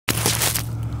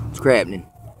crappening.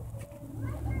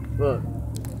 Look,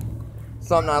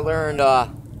 something I learned, I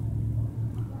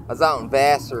was out in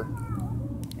Vassar,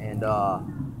 and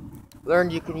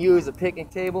learned you can use a picnic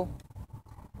table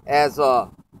as an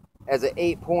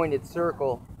 8-pointed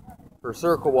circle for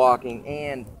circle walking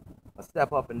and a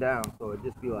step up and down. So it'd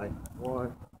just be like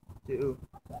 1, 2,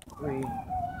 3,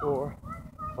 4,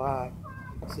 5,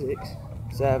 6,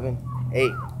 7,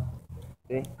 8.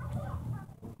 See?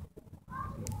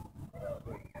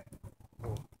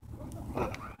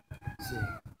 5, 6,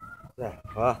 7.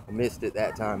 Well, I missed it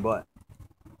that time, but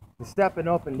the stepping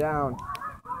up and down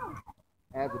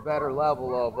adds a better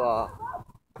level of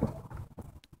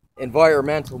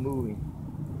environmental moving.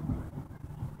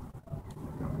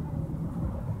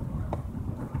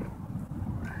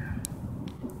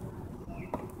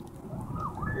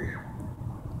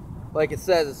 Like it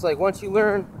says, it's like once you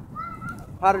learn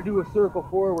how to do a circle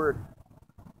forward,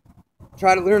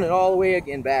 try to learn it all the way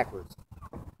again backwards.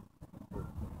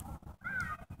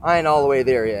 I ain't all the way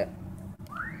there yet.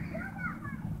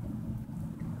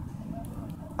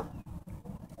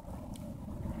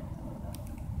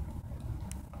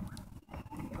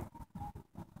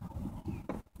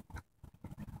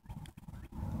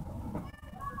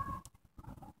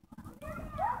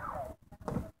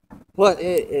 But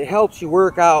it helps you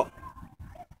work out.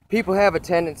 People have a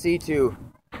tendency to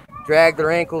drag their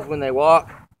ankles when they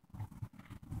walk.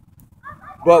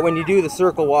 But when you do the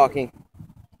circle walking,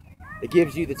 it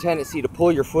gives you the tendency to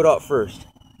pull your foot up first.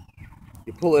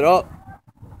 You pull it up,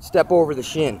 step over the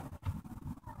shin.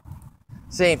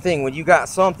 Same thing, when you got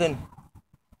something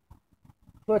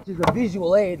such as a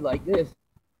visual aid like this,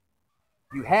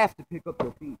 you have to pick up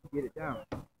your feet to get it down.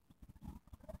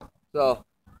 So,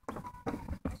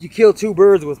 you kill 2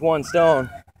 birds with 1 stone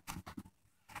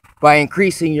by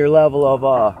increasing your level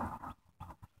of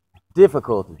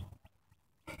difficulty.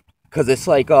 Because it's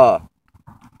like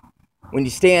when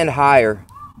you stand higher,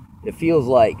 it feels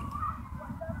like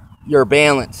your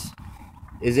balance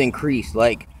is increased.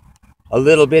 Like a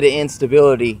little bit of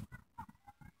instability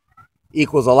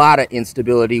equals a lot of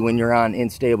instability when you're on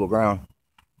unstable ground.